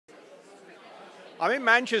I'm in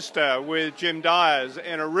Manchester with Jim Diers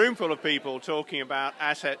in a room full of people talking about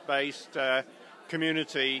asset-based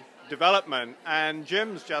community development, and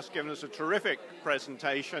Jim's just given us a terrific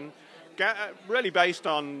presentation, really based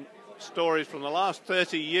on stories from the last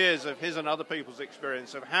 30 years of his and other people's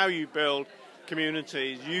experience of how you build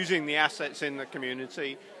communities using the assets in the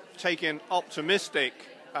community, taking an optimistic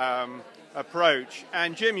approach.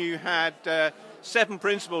 And Jim, you had 7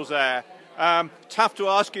 principles there. Tough to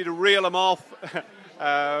ask you to reel them off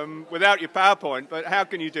without your PowerPoint, but how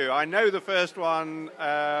can you do? I know the first one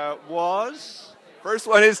was? First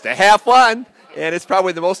one is to have fun, and it's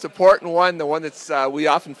probably the most important one, the one that's we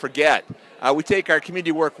often forget. We take our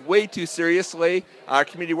community work way too seriously. Our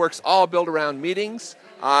community work's all built around meetings,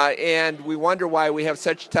 and we wonder why we have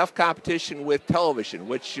such tough competition with television,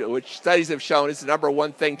 which studies have shown is the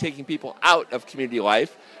 #1 thing taking people out of community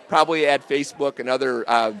life. Probably add Facebook and other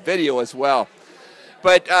video as well.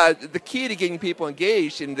 But the key to getting people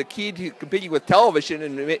engaged and the key to competing with television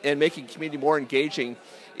and making community more engaging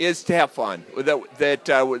is to have fun.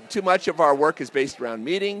 Too much of our work is based around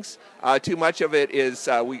meetings. Too much of it is,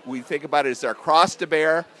 we think about it as our cross to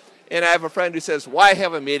bear. And I have a friend who says, why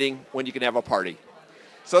have a meeting when you can have a party?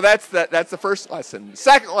 So that's the first lesson. The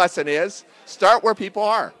second lesson is start where people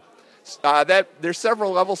are. There's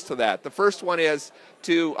several levels to that. The first one is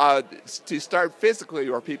to start physically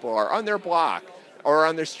where people are, on their block or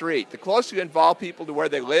on their street. The closer you involve people to where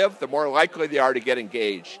they live, the more likely they are to get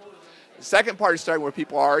engaged. The second part of starting where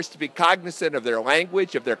people are is to be cognizant of their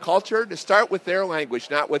language, of their culture, to start with their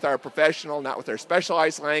language, not with our professional, not with our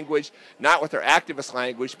specialized language, not with our activist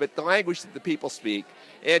language, but the language that the people speak,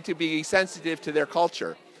 and to be sensitive to their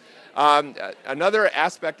culture. Another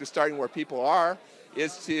aspect of starting where people are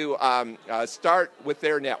is to start with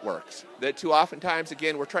their networks. That too oftentimes,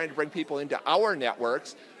 again, we're trying to bring people into our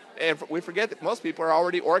networks, and we forget that most people are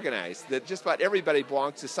already organized, that just about everybody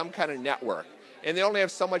belongs to some kind of network, and they only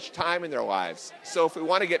have so much time in their lives. So if we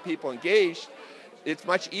want to get people engaged, it's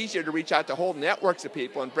much easier to reach out to whole networks of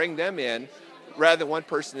people and bring them in rather than one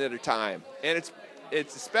person at a time. And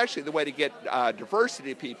it's especially the way to get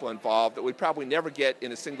diversity of people involved that we probably never get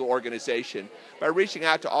in a single organization, by reaching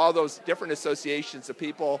out to all those different associations of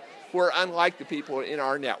people who are unlike the people in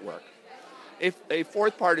our network. A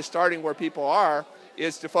fourth part of starting where people are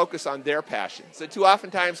is to focus on their passions. So too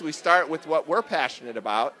oftentimes we start with what we're passionate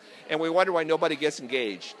about, and we wonder why nobody gets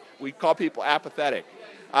engaged. We call people apathetic.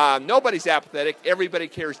 Nobody's apathetic. Everybody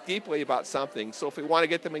cares deeply about something. So if we want to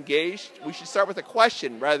get them engaged, we should start with a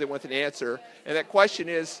question rather than with an answer. And that question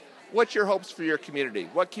is, what's your hopes for your community?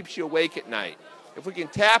 What keeps you awake at night? If we can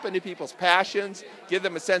tap into people's passions, give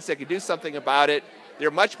them a sense they can do something about it, they're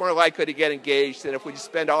much more likely to get engaged than if we just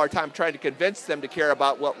spend all our time trying to convince them to care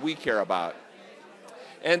about what we care about.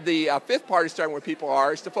 And the fifth part of starting where people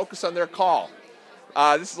are is to focus on their call.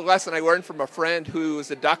 This is a lesson I learned from a friend who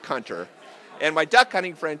is a duck hunter. And my duck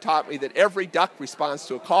hunting friend taught me that every duck responds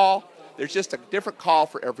to a call. There's just a different call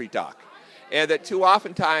for every duck. And that too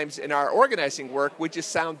oftentimes in our organizing work, we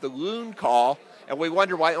just sound the loon call, and we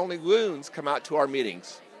wonder why only loons come out to our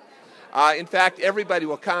meetings. In fact, everybody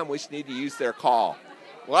will come. We just need to use their call.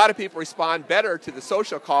 A lot of people respond better to the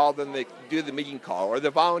social call than they do the meeting call, or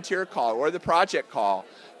the volunteer call, or the project call.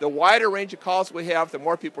 The wider range of calls we have, the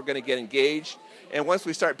more people are going to get engaged. And once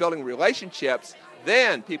we start building relationships,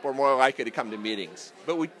 then people are more likely to come to meetings.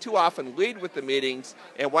 But we too often lead with the meetings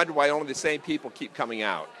and wonder why only the same people keep coming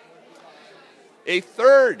out. A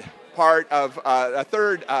third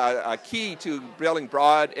key to building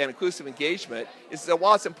broad and inclusive engagement is that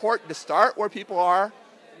while it's important to start where people are,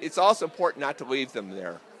 it's also important not to leave them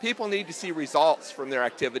there. People need to see results from their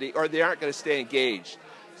activity or they aren't going to stay engaged.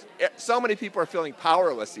 So many people are feeling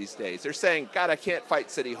powerless these days. They're saying, God, I can't fight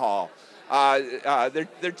City Hall.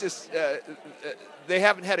 They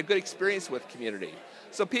haven't had a good experience with community.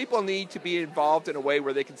 So people need to be involved in a way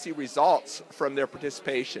where they can see results from their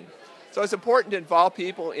participation. So it's important to involve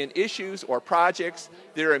people in issues or projects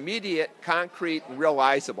that are immediate, concrete, and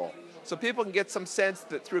realizable. So people can get some sense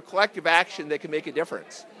that through collective action they can make a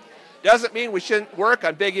difference. Doesn't mean we shouldn't work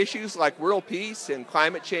on big issues like world peace and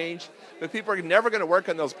climate change, but people are never going to work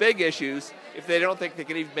on those big issues if they don't think they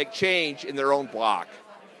can even make change in their own block.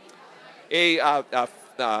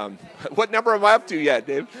 What number am I up to yet,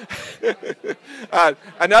 Dave?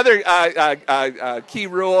 Another key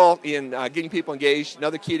rule in getting people engaged,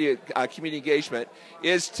 another key to community engagement,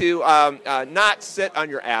 is to not sit on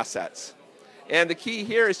your assets. And the key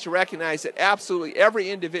here is to recognize that absolutely every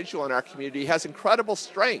individual in our community has incredible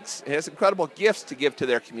strengths and has incredible gifts to give to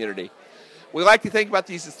their community. We like to think about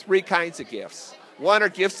these as 3 kinds of gifts. One are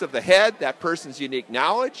gifts of the head, that person's unique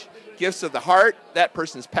knowledge, gifts of the heart, that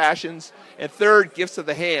person's passions, and third, gifts of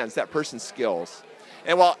the hands, that person's skills.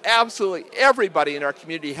 And while absolutely everybody in our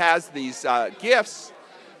community has these gifts,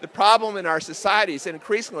 the problem in our society is that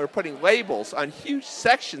increasingly we're putting labels on huge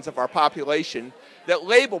sections of our population that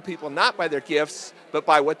label people not by their gifts, but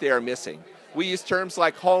by what they are missing. We use terms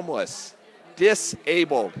like homeless,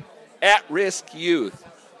 disabled, at-risk youth,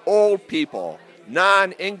 old people,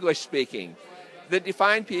 non-English speaking, that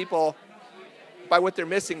define people by what they're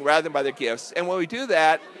missing rather than by their gifts. And when we do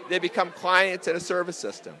that, they become clients in a service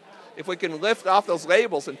system. If we can lift off those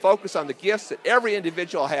labels and focus on the gifts that every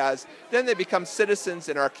individual has, then they become citizens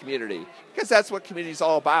in our community. Because that's what community is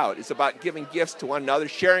all about. It's about giving gifts to one another,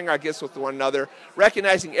 sharing our gifts with one another,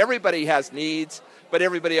 recognizing everybody has needs, but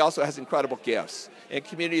everybody also has incredible gifts. And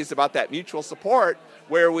community is about that mutual support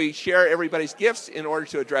where we share everybody's gifts in order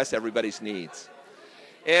to address everybody's needs.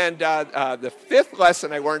 And the fifth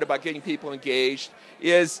lesson I learned about getting people engaged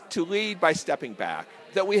is to lead by stepping back.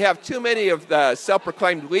 That we have too many of the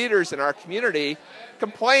self-proclaimed leaders in our community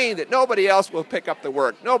complain that nobody else will pick up the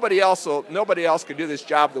work. Nobody else can do this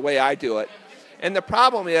job the way I do it. And the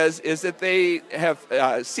problem is that they have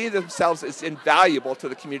see themselves as invaluable to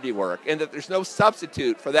the community work and that there's no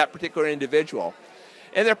substitute for that particular individual.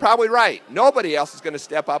 And they're probably right. Nobody else is going to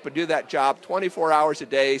step up and do that job 24 hours a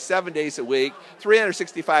day, 7 days a week,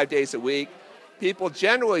 365 days a week. People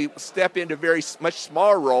generally step into very much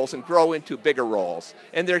smaller roles and grow into bigger roles.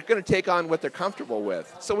 And they're going to take on what they're comfortable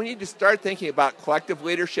with. So we need to start thinking about collective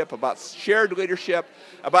leadership, about shared leadership,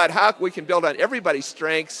 about how we can build on everybody's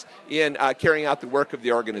strengths in carrying out the work of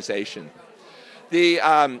the organization.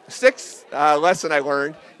 The sixth lesson I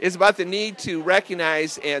learned is about the need to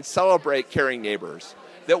recognize and celebrate caring neighbors.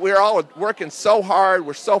 That we're all working so hard,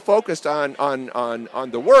 we're so focused on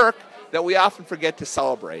the work that we often forget to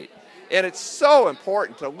celebrate. And it's so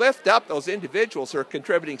important to lift up those individuals who are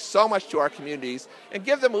contributing so much to our communities and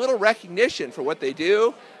give them a little recognition for what they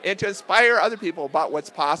do and to inspire other people about what's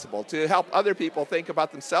possible, to help other people think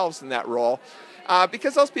about themselves in that role.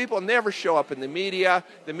 Because those people never show up in the media.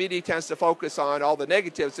 The media tends to focus on all the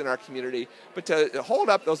negatives in our community, but to hold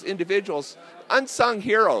up those individuals, unsung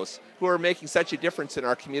heroes who are making such a difference in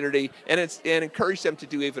our community and encourage them to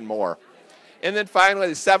do even more. And then finally,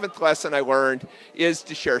 the seventh lesson I learned is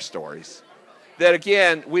to share stories. That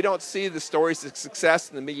again, we don't see the stories of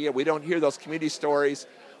success in the media. We don't hear those community stories.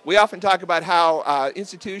 We often talk about how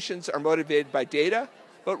institutions are motivated by data,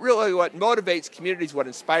 but really what motivates communities, what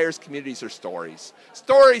inspires communities are stories.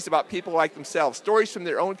 Stories about people like themselves, stories from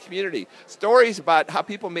their own community, stories about how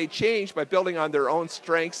people made change by building on their own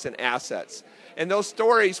strengths and assets. And those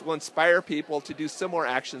stories will inspire people to do similar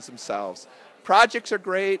actions themselves. Projects are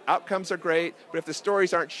great, outcomes are great, but if the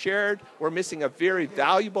stories aren't shared, we're missing a very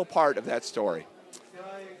valuable part of that story.